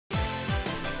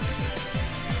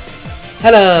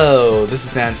Hello, this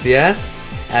is NCS,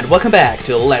 and welcome back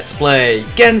to Let's Play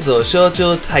Gensou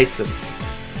Shoujo Taisen.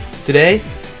 Today,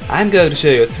 I'm going to show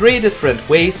you 3 different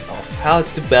ways of how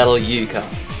to battle Yuuka.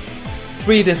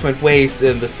 3 different ways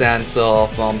in the sense of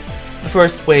the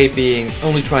first way being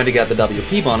only trying to get the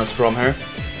WP bonus from her,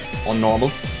 on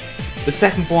normal. The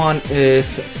second one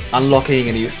is unlocking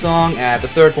a new song, and the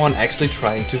third one actually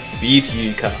trying to beat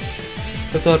Yuuka.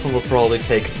 The third one will probably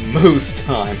take most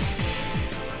time.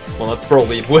 Well,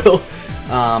 probably it will.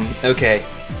 Okay.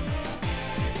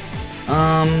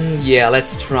 Yeah,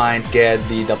 let's try and get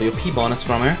the WP bonus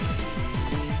from her.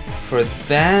 For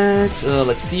that,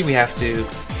 let's see, we have to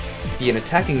be in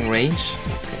attacking range.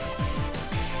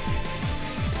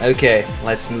 Okay,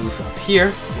 let's move up here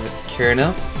with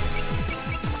Kirno.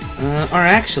 Or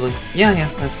actually, yeah,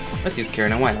 let's use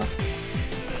Kirno, why not?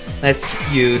 Let's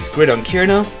use Grid on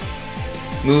Kirno,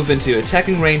 move into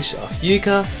attacking range of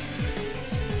Yuuka,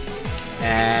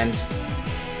 and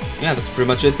yeah, that's pretty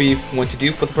much it we want to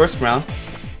do for the first round.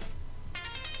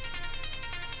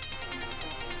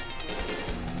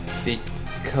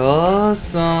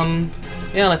 Because,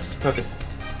 yeah, let's use perfect.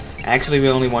 Actually, we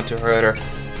only want to hurt her.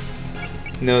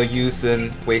 No use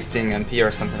in wasting MP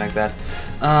or something like that.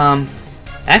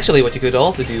 Actually, what you could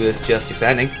also do is just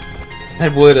defending.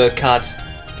 That would cut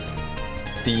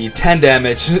the 10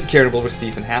 damage Karen will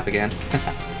receive in half again.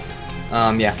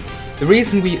 Yeah. The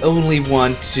reason we only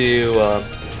want to,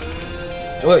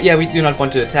 well, yeah, we do not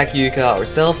want to attack Yuuka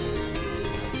ourselves,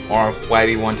 or why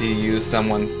we want to use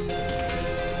someone,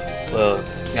 well,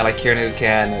 yeah, like Kieran, who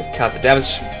can cut the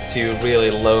damage to really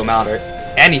low amount or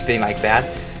anything like that,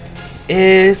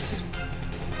 is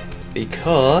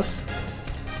because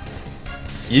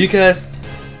Yuuka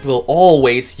will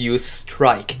always use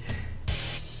Strike,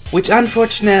 which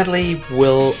unfortunately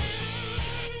will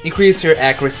increase your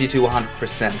accuracy to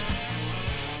 100%.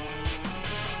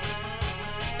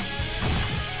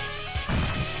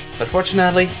 But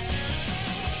fortunately,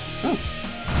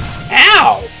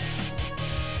 ow!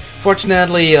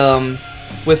 Fortunately,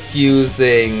 with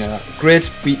using Grid,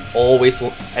 we always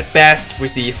will, at best,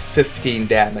 receive 15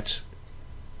 damage.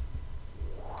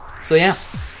 So yeah,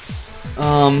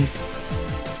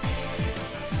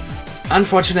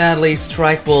 unfortunately,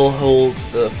 Strike will hold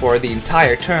for the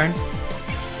entire turn.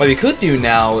 What we could do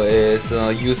now is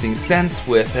using Sense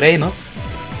with Reino.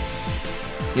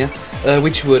 Yeah.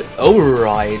 Which would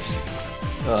override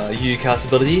Yuuka's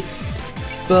ability,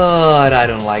 but I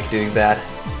don't like doing that.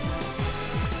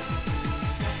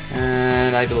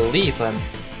 And I believe I'm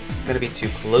gonna be too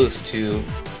close to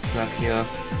Sakya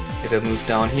if I move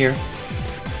down here.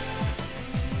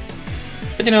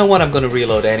 But you know what, I'm gonna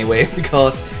reload anyway,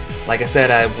 because, like I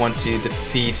said, I want to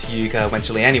defeat Yuuka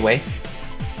eventually anyway.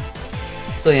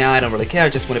 So yeah, I don't really care, I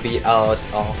just want to be out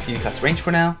of Yuuka's range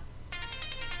for now.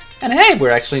 And hey, we're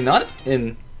actually not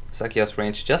in Sakya's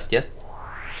range just yet.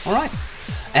 Alright.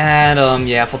 And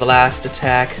yeah, for the last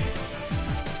attack,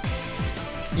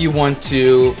 you want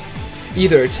to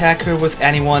either attack her with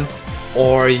anyone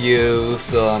or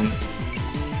use a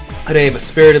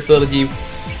spirit ability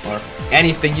or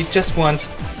anything. You just want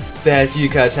that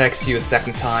Yuuka attacks you a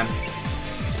second time.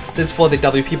 Since for the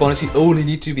WP bonus you only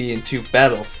need to be in 2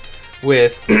 battles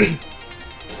with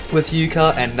with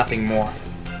Yuuka and nothing more.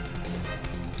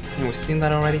 We've seen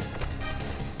that already?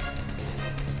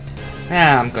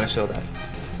 Yeah, I'm gonna show that.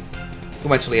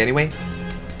 Eventually anyway.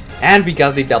 And we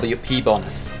got the WP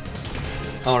bonus.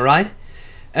 Alright.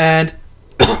 And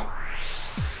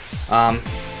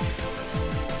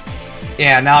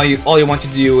yeah, now all you want to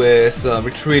do is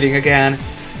retreating again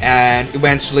and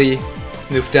eventually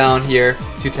move down here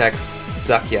to attack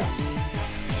Sakya.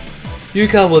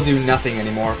 Yuuka will do nothing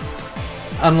anymore.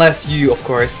 Unless you, of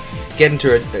course, get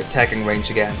into attacking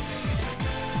range again.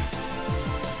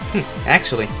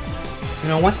 Actually, you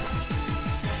know what?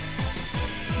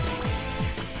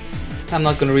 I'm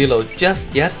not gonna reload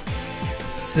just yet,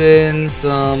 since,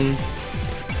 yeah,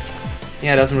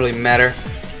 it doesn't really matter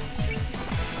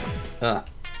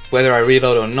whether I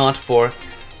reload or not for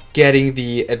getting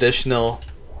the additional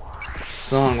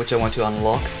song which I want to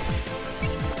unlock.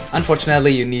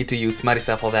 Unfortunately, you need to use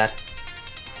Marisa for that.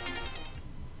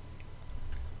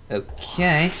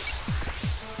 Okay.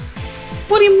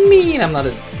 What do you mean I'm not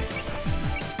a...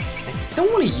 I don't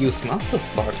want to use Master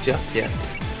Spark just yet.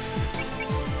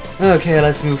 Okay,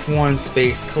 let's move 1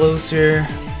 space closer.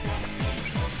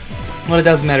 Well, it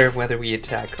doesn't matter whether we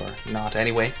attack or not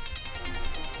anyway.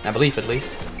 I believe at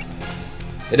least.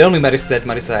 It only matters that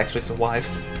Marisa actually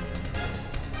survives.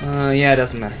 Yeah, it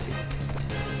doesn't matter.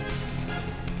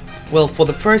 Well, for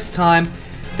the first time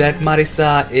that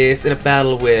Marisa is in a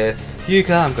battle with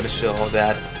Yuuka, I'm gonna show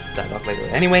that dialogue later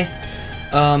anyway.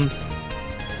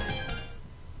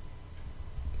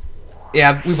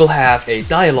 Yeah, we will have a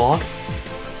dialogue.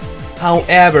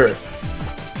 However,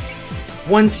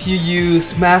 once you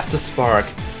use Master Spark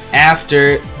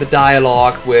after the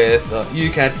dialogue with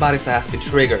Yuuka and Marisa has been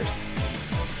triggered.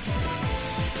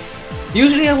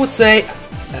 Usually I would say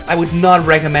I would not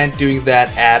recommend doing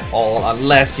that at all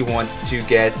unless you want to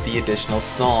get the additional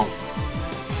song.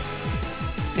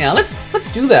 Yeah, let's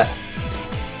do that.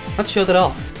 Let's show that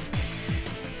off.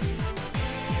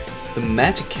 The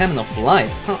Magic Cannon of Light,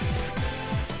 huh?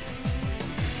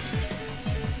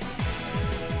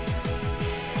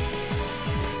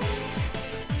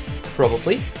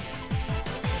 Probably.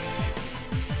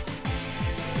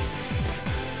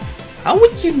 How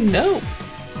would you know?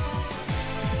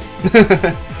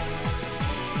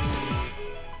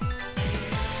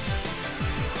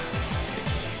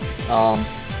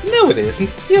 No it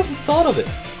isn't. You haven't thought of it.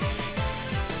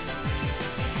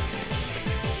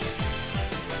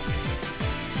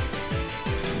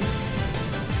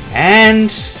 And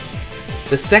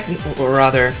the second, or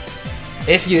rather,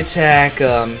 if you attack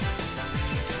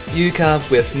Yuuka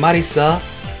with Marisa,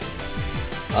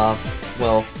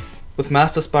 well, with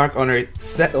Master Spark on in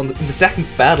the second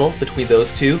battle between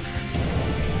those two,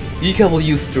 Yuuka will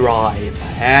use Drive,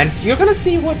 and you're gonna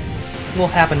see what will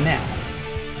happen now.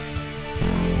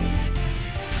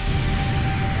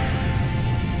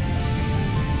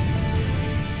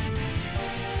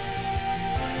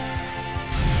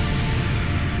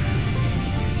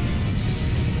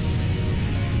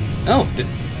 Oh,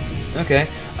 okay.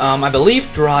 I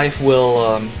believe Drive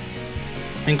will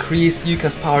increase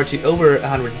Yuuka's power to over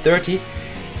 130,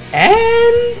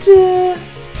 and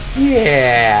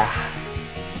yeah,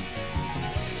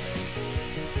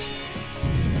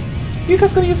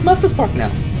 Yuuka's gonna use Master Spark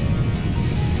now.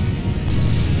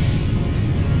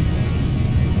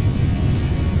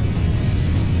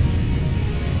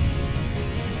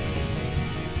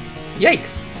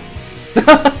 Yikes!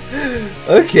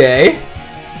 Okay.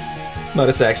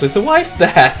 Marisa actually survived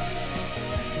that.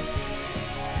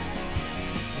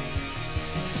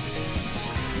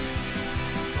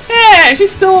 Hey, she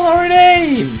stole our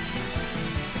name!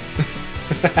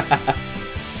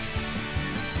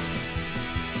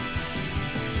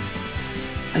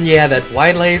 And yeah, that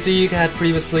white laser you had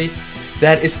previously,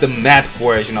 that is the matte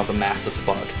version of the Master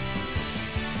Spark.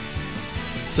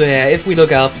 So yeah, if we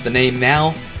look up the name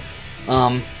now,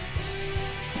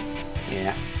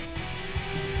 yeah,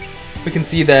 we can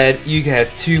see that Yuuka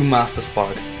has two Master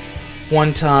Sparks.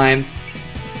 One time,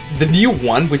 the new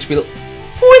one, which will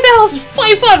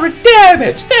 4,500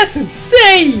 damage! That's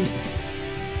insane!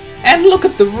 And look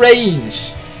at the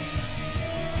range!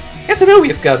 Yes, I know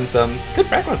we've gotten some good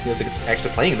background music. It's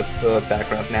actually playing in the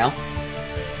background now.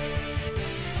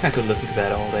 I could listen to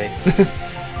that all day.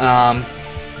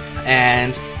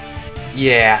 And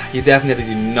yeah, you definitely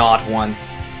do not want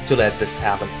to let this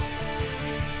happen.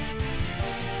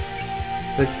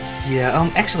 But yeah,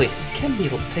 actually, can we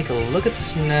take a look at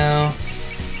this now?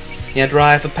 Yeah,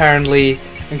 Drive apparently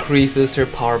increases her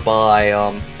power by,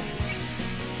 I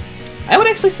would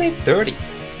actually say 30.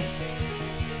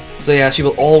 So yeah, she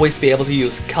will always be able to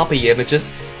use copy images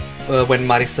when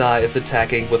Marisa is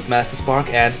attacking with Master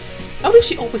Spark, and I believe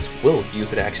she always will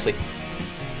use it actually.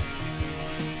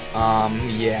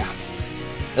 Yeah.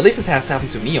 At least it has happened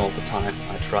to me all the time.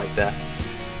 I tried that.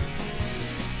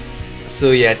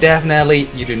 So yeah, definitely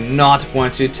you do not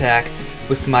want to attack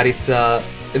with Marisa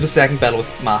in the second battle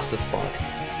with Master Spark.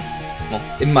 Well,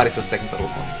 in Marisa's second battle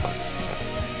with Master Spark.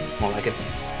 That's more like it.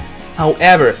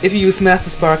 However, if you use Master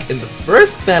Spark in the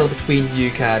first battle between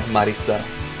Yuuka and Marisa,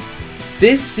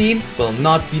 this scene will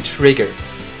not be triggered.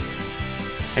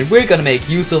 And we're gonna make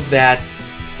use of that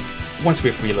once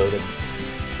we've reloaded.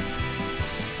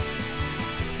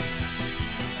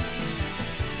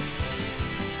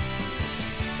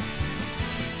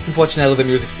 Unfortunately, the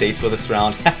music stays for this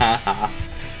round.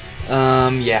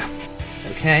 Yeah.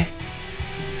 Okay.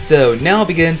 So, now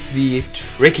begins the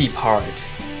tricky part.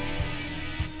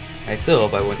 I still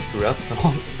hope I won't screw up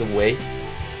along the way.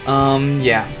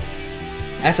 Yeah.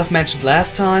 As I've mentioned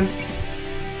last time,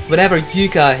 whenever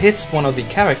Yuuka hits one of the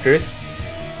characters,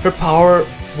 her power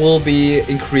will be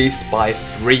increased by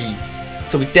 3.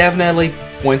 So we definitely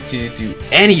want to do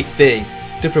anything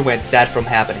to prevent that from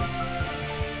happening.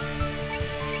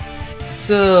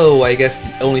 So I guess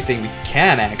the only thing we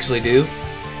can actually do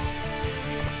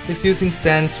is using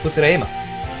Sense with Reima.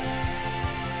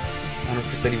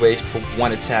 100% evasion for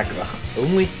one attack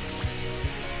only.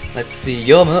 Let's see,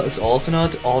 Yoma is also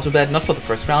not all too bad, not for the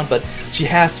first round, but she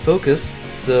has focus,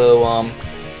 so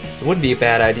it wouldn't be a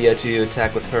bad idea to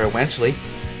attack with her eventually.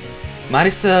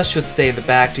 Marisa should stay in the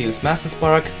back to use Master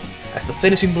Spark as the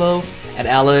finishing blow, and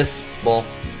Alice, well,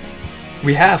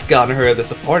 we have gotten her the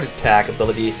support attack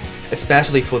ability,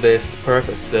 especially for this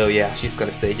purpose, so yeah, she's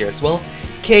gonna stay here as well.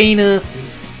 Kane,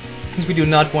 since we do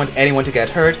not want anyone to get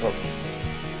hurt, or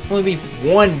maybe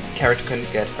one character can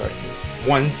get hurt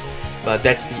once, but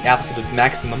that's the absolute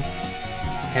maximum.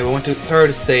 And we want her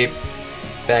to stay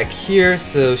back here,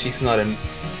 so she's not in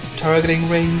targeting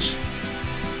range.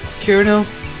 Kirino,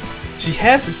 she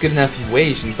has a good enough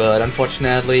evasion, but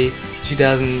unfortunately, she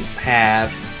doesn't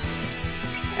have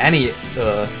any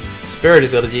spirit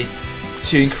ability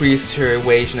to increase her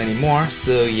evasion anymore,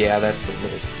 so yeah, that's a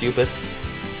little stupid.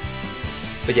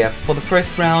 But yeah, for the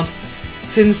first round,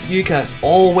 since Yuuka is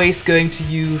always going to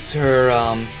use her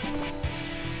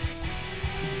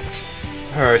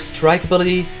her strike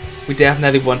ability, we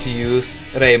definitely want to use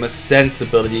Reima's sense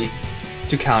ability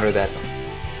to counter that.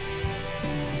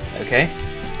 Okay,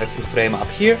 let's move Reima up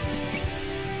here.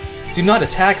 Do not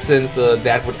attack, since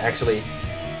that would actually...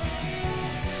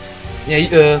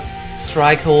 Yeah,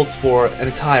 strike holds for an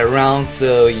entire round,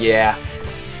 so yeah.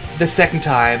 The second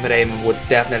time, Reima would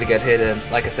definitely get hit, and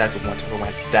like I said, we want to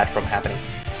prevent that from happening.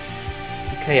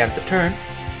 Okay, end the turn.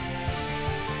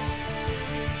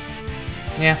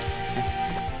 Yeah.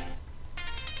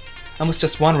 I was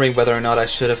just wondering whether or not I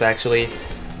should have actually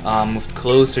moved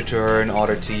closer to her in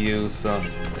order to use a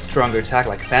stronger attack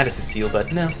like Fantasy Seal,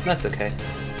 but no, that's okay.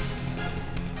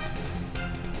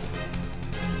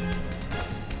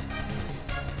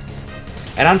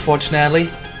 And unfortunately,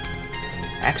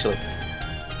 actually,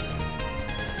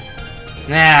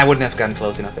 nah, I wouldn't have gotten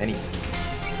close enough anyway.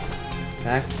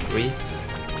 Attack 3.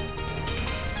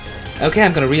 Okay,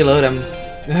 I'm gonna reload them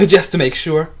just to make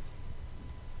sure.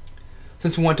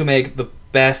 Since we want to make the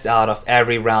best out of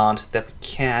every round that we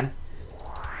can.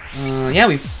 Yeah,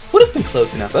 we would have been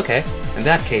close enough. Okay, in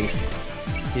that case,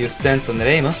 use Sense on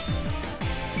Reima.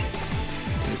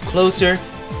 Move closer.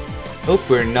 Hope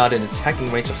we're not in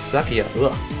attacking range of Sakuya.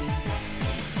 Ugh.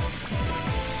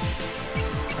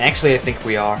 Actually, I think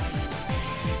we are.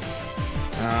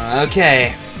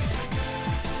 Okay.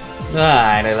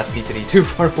 Ah, and I left D3 too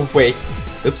far away.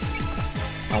 Oops.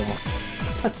 Oh well.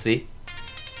 Let's see.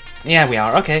 Yeah, we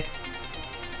are. Okay.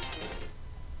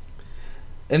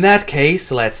 In that case,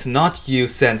 let's not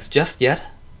use Sense just yet.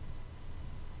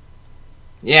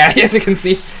 Yeah, as you can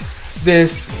see,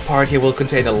 this part here will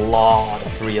contain a lot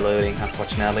of reloading,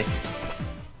 unfortunately.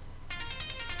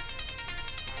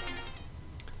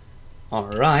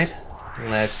 Alright,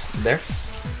 let's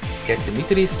get to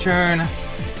Mituri's turn.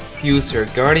 Use her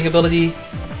guarding ability,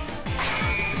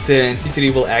 since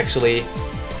Mituri will actually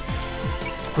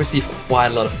receive quite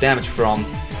a lot of damage from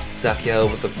Sakuya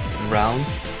over the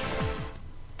rounds.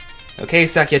 Okay,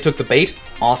 Sakuya took the bait.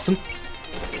 Awesome.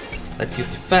 Let's use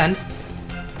Defend.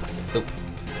 Oh.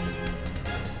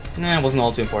 Nah, it wasn't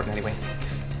all too important anyway.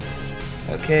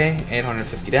 Okay,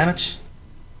 850 damage.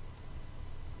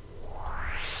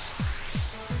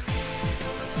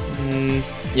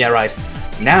 Yeah, right.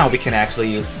 Now we can actually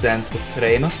use Sense with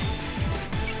Reima.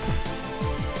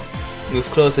 Move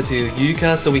closer to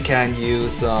Yuuka so we can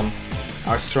use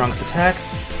our strongest attack.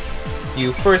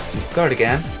 You first use Guard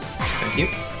again. Thank you.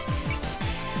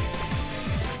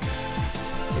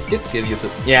 I did give you the...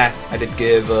 Yeah, I did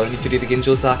give Mituri the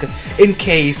Ginjo Saka in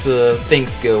case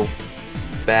things go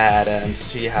bad and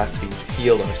she has to be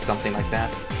healed or something like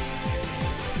that.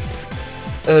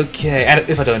 Okay, and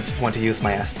if I don't want to use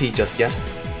my SP just yet.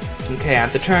 Okay,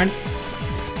 end the turn.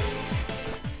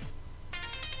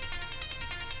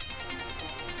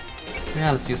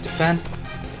 Yeah, let's use Defend.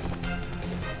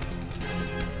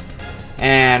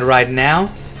 And right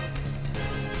now,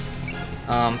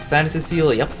 Fantasy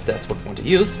Seal, yep, that's what we want to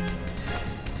use.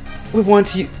 We want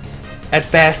to, at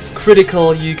best,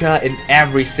 critical Yuuka in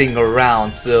every single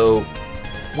round, so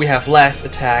we have less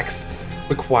attacks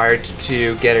required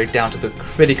to get her down to the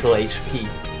critical HP.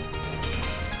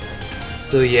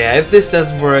 So yeah, if this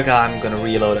doesn't work, I'm gonna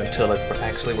reload until it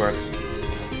actually works.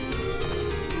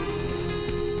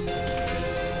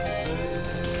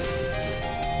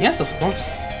 Yes, of course.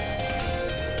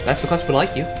 That's because we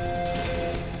like you.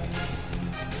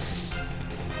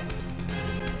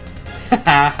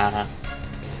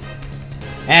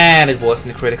 And it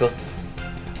wasn't a critical.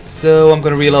 So I'm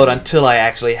gonna reload until I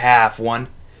actually have one.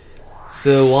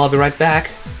 So I'll be right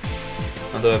back.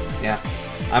 Although, yeah,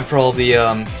 I'm probably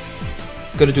gonna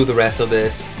do the rest of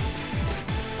this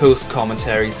post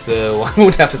commentary, so I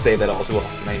won't have to say that all too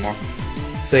often anymore.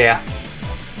 So yeah,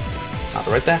 I'll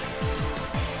be right back.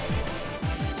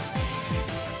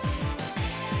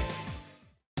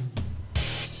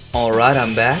 Alright,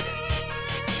 I'm back.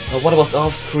 What was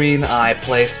off screen, I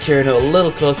placed Ch10 a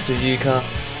little closer to Yuuka,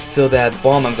 so that the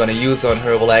bomb I'm gonna use on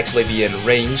her will actually be in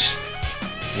range.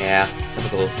 Yeah, that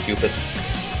was a little stupid.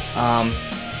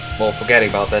 Well, forgetting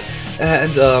about that.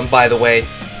 And by the way,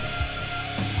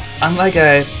 unlike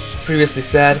I previously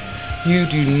said, you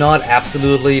do not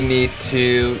absolutely need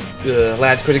to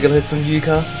land critical hits on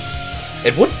Yuuka.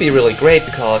 It would be really great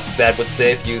because that would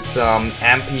save you some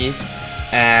MP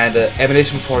and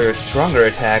ammunition for your stronger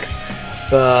attacks,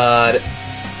 but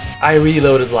I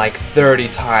reloaded like 30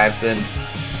 times and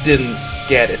didn't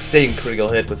get a single critical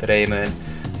hit with Refrain.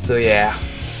 So yeah,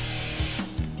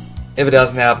 if it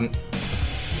doesn't happen,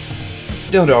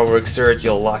 don't overexert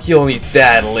your luck. You'll need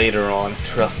that later on,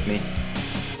 trust me.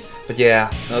 But yeah,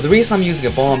 the reason I'm using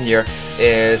a bomb here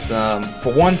is,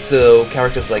 for one, so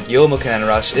characters like Yomo can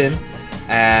rush in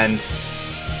and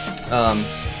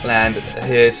land a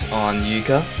hit on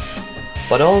Yuuka,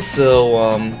 but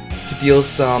also to deal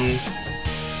some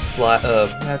slight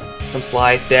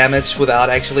damage without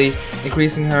actually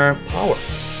increasing her power.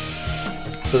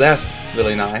 So that's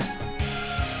really nice.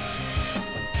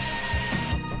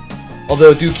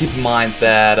 Although do keep in mind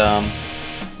that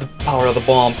the power of the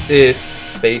bombs is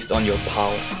based on your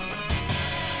power.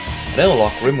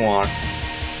 Unlock Grimoire.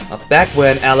 Back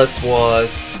when Alice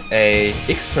was a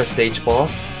extra stage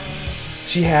boss,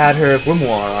 she had her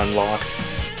Grimoire unlocked,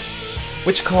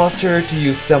 which caused her to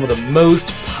use some of the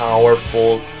most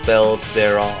powerful spells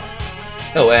there are.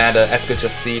 Oh, and as you could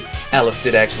just see, Alice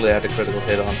did actually have a critical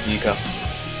hit on Yuuka.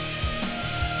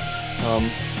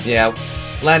 Yeah,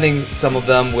 landing some of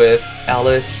them with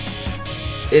Alice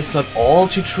is not all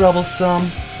too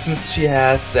troublesome, since she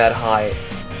has that high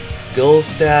skill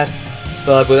stat,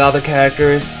 but with other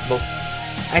characters, well,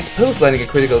 I suppose landing a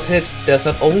critical hit does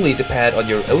not only depend on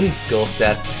your own skill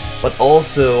stat, but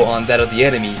also on that of the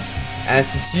enemy. And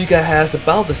since Yuuka has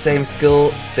about the same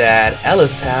skill that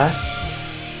Alice has,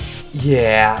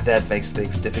 yeah, that makes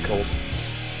things difficult.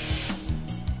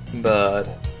 But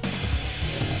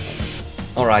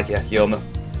alright, yeah, Yomo.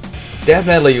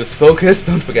 Definitely use focus,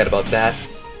 don't forget about that.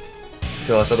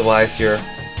 Because otherwise you're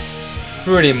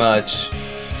pretty much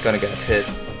gonna get hit.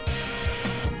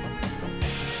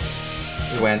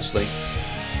 Eventually.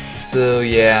 So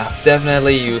yeah,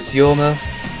 definitely use Yomo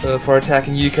for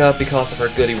attacking Yuuka because of her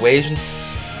good evasion.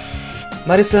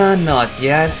 Marisa, not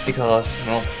yet, because,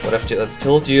 well, what I've just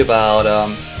told you about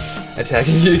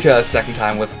attacking Yuuka a second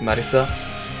time with Marisa.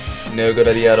 No good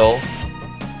idea at all.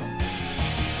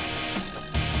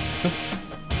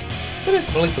 Did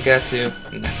I really forget to?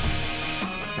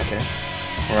 Okay.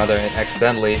 Or rather, I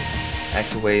accidentally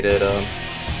activated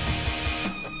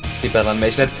the battle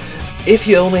animation. And if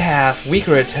you only have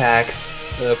weaker attacks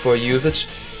for usage,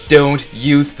 don't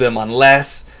use them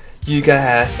unless Yuuka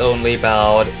has only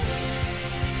about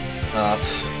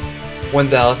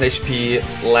 1000 HP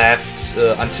left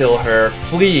until her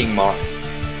fleeing mark.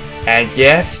 And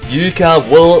yes, Yuuka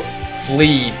will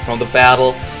flee from the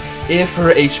battle if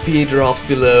her HP drops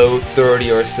below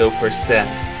 30 or so %,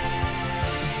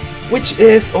 which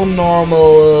is on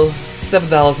normal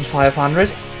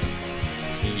 7500.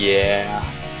 Yeah.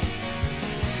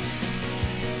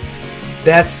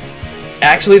 That's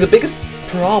actually the biggest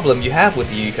problem you have with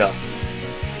Yuuka.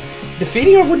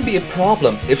 Defeating her wouldn't be a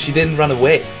problem if she didn't run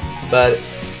away, but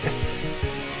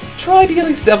try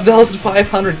dealing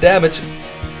 7500 damage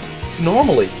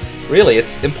normally. Really,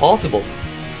 it's impossible.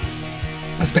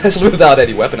 Especially without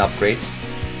any weapon upgrades.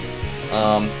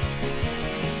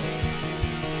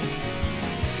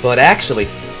 But actually,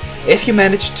 if you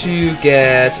manage to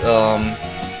get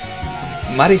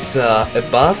Marisa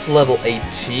above level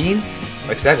 18,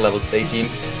 or exactly level 18,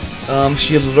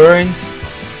 she learns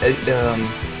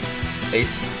a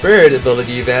spirit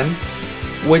ability then,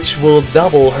 which will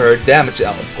double her damage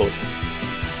output.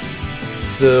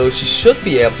 So she should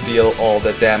be able to deal all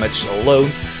the damage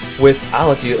alone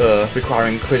without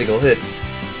requiring critical hits.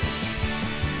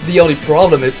 The only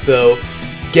problem is, though,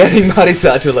 getting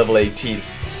Marisa to level 18.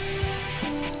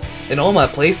 In all my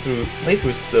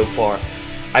playthroughs so far,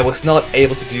 I was not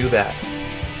able to do that.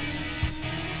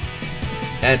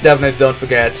 And definitely don't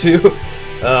forget to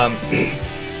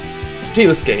to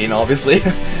use Gain, obviously,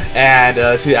 and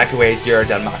to activate your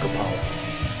Danmaku power.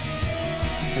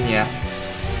 Yeah.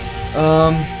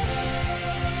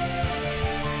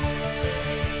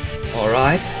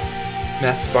 Alright.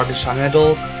 Mass Spark and Shang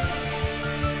Adult.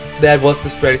 That was the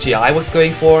strategy I was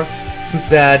going for, since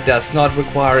that does not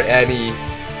require any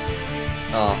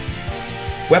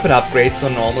weapon upgrades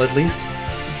on normal at least.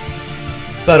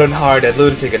 But on hard at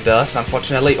Lunatic it does,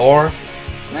 unfortunately, or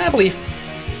I believe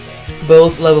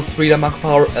both level 3 Danmaku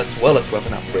power as well as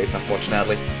weapon upgrades,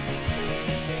 unfortunately.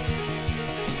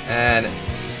 And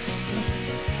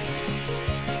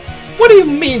what do you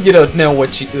mean you don't know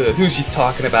what who she's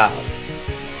talking about?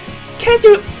 Can't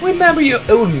you remember your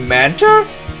own mentor?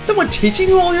 The one teaching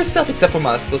you all your stuff except for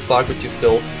Master Spark, which you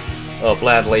stole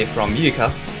gladly from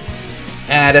Yuuka.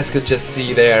 And as you could just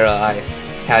see there, I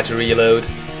had to reload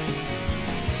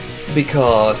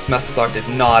because Master Spark did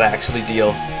not actually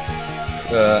deal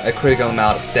a critical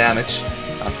amount of damage,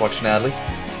 unfortunately.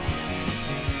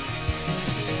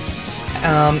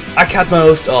 I cut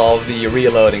most of the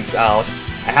reloadings out.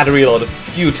 I had to reload a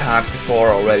few times before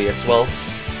already as well.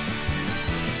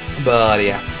 But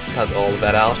yeah, cut all of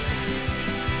that out.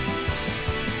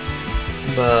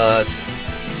 But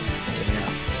yeah.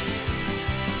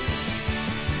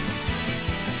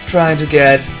 Trying to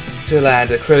get to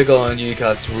land a critical on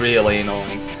Yuuka is really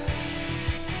annoying.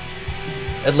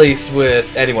 At least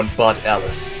with anyone but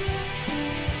Alice.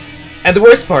 And the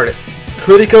worst part is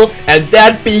critical and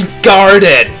then being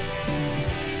guarded!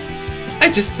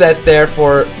 I just sat there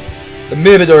for a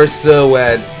minute or so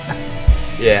and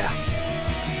yeah.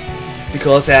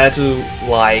 Because I had to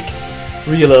like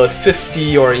reload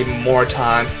 50 or even more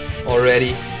times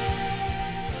already.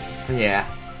 Yeah.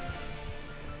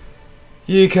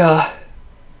 Yuuka,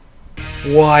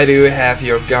 why do you have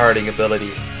your guarding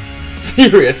ability?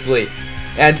 Seriously.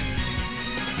 And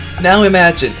now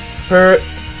imagine her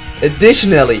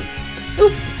additionally,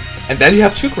 and then you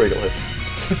have 2 critical hits.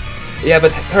 Yeah,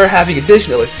 but her having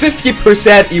additionally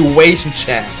 50% evasion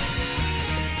chance.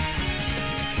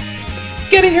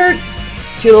 Getting her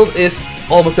killed is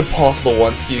almost impossible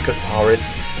once Yuuka's power is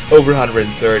over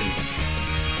 130.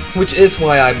 Which is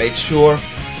why I made sure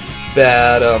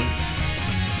that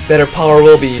that her power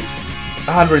will be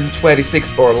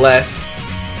 126 or less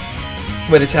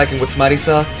when attacking with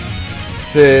Marisa,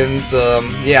 since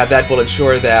yeah, that will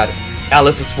ensure that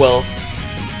Alice as well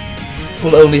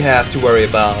will only have to worry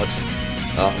about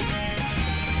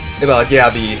yeah,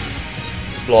 the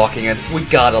blocking, and we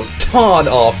got a ton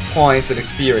of points and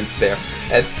experience there,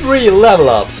 and 3 level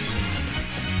ups.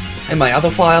 In my other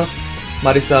file,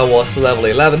 Marisa was level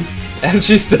 11, and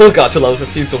she still got to level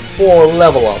 15, so 4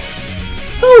 level ups.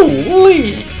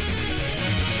 Holy!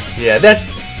 Yeah, that's...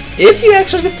 if you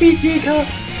actually defeat Yuuka,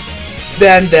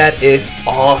 then that is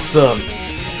awesome.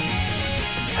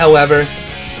 However,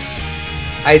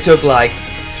 I took like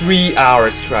 3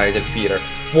 hours trying to defeat her.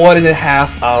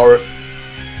 1.5 hours,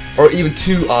 or even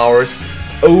 2 hours,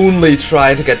 only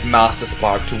trying to get Master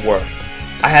Spark to work.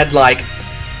 I had like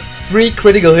 3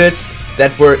 critical hits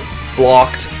that were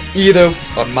blocked either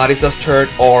on Marisa's turn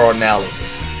or on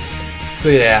Alice's. So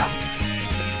yeah,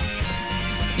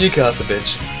 Yuuka's a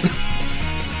bitch.